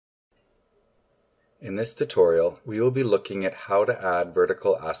In this tutorial, we will be looking at how to add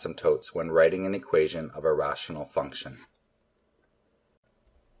vertical asymptotes when writing an equation of a rational function.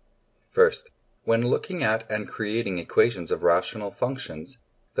 First, when looking at and creating equations of rational functions,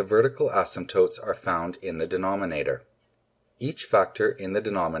 the vertical asymptotes are found in the denominator. Each factor in the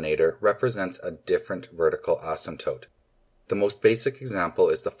denominator represents a different vertical asymptote. The most basic example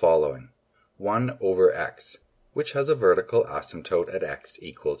is the following: 1 over x, which has a vertical asymptote at x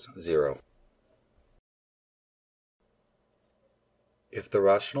equals 0. If the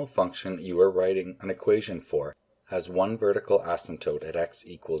rational function you are writing an equation for has one vertical asymptote at x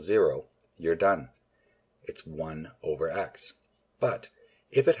equals 0, you're done. It's 1 over x. But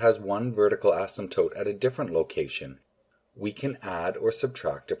if it has one vertical asymptote at a different location, we can add or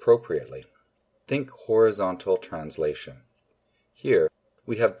subtract appropriately. Think horizontal translation. Here,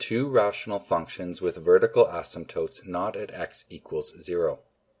 we have two rational functions with vertical asymptotes not at x equals 0.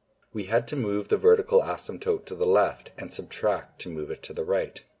 We had to move the vertical asymptote to the left and subtract to move it to the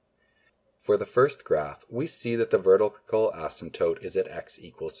right. For the first graph, we see that the vertical asymptote is at x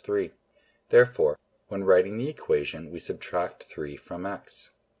equals 3. Therefore, when writing the equation, we subtract 3 from x.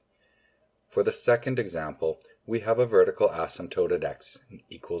 For the second example, we have a vertical asymptote at x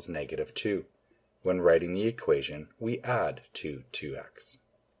equals negative 2. When writing the equation, we add 2 to x.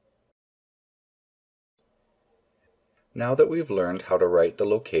 Now that we've learned how to write the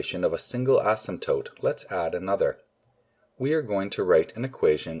location of a single asymptote, let's add another. We are going to write an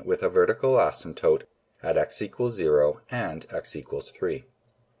equation with a vertical asymptote at x equals 0 and x equals 3.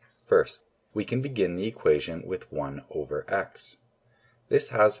 First, we can begin the equation with 1 over x. This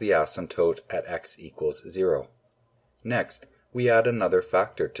has the asymptote at x equals 0. Next, we add another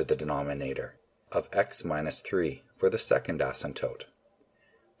factor to the denominator, of x minus 3, for the second asymptote.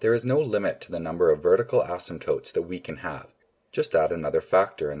 There is no limit to the number of vertical asymptotes that we can have. Just add another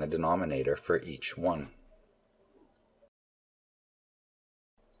factor in the denominator for each one.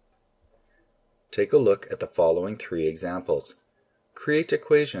 Take a look at the following three examples. Create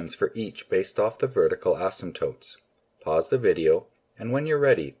equations for each based off the vertical asymptotes. Pause the video, and when you're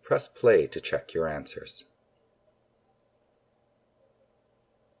ready, press play to check your answers.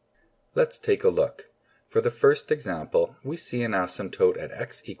 Let's take a look. For the first example, we see an asymptote at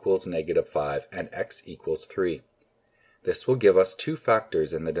x equals negative 5 and x equals 3. This will give us two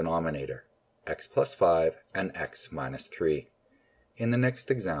factors in the denominator, x plus 5 and x minus 3. In the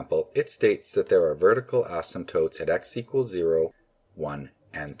next example, it states that there are vertical asymptotes at x equals 0, 1,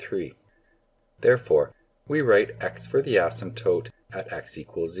 and 3. Therefore, we write x for the asymptote at x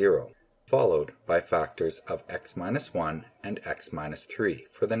equals 0, followed by factors of x minus 1 and x minus 3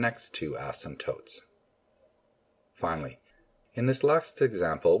 for the next two asymptotes. Finally, in this last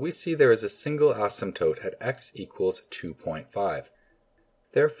example, we see there is a single asymptote at x equals 2.5.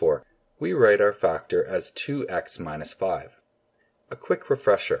 Therefore, we write our factor as 2x minus 5. A quick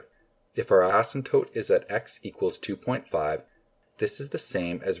refresher: if our asymptote is at x equals 2.5, this is the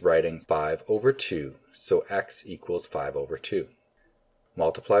same as writing 5 over 2, so x equals 5 over 2.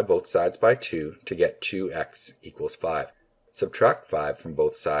 Multiply both sides by 2 to get 2x equals 5. Subtract 5 from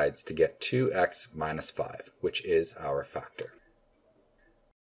both sides to get 2x minus 5, which is our factor.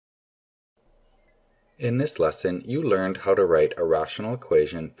 In this lesson, you learned how to write a rational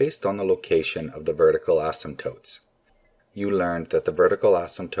equation based on the location of the vertical asymptotes. You learned that the vertical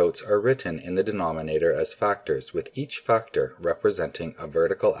asymptotes are written in the denominator as factors, with each factor representing a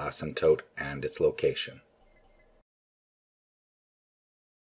vertical asymptote and its location.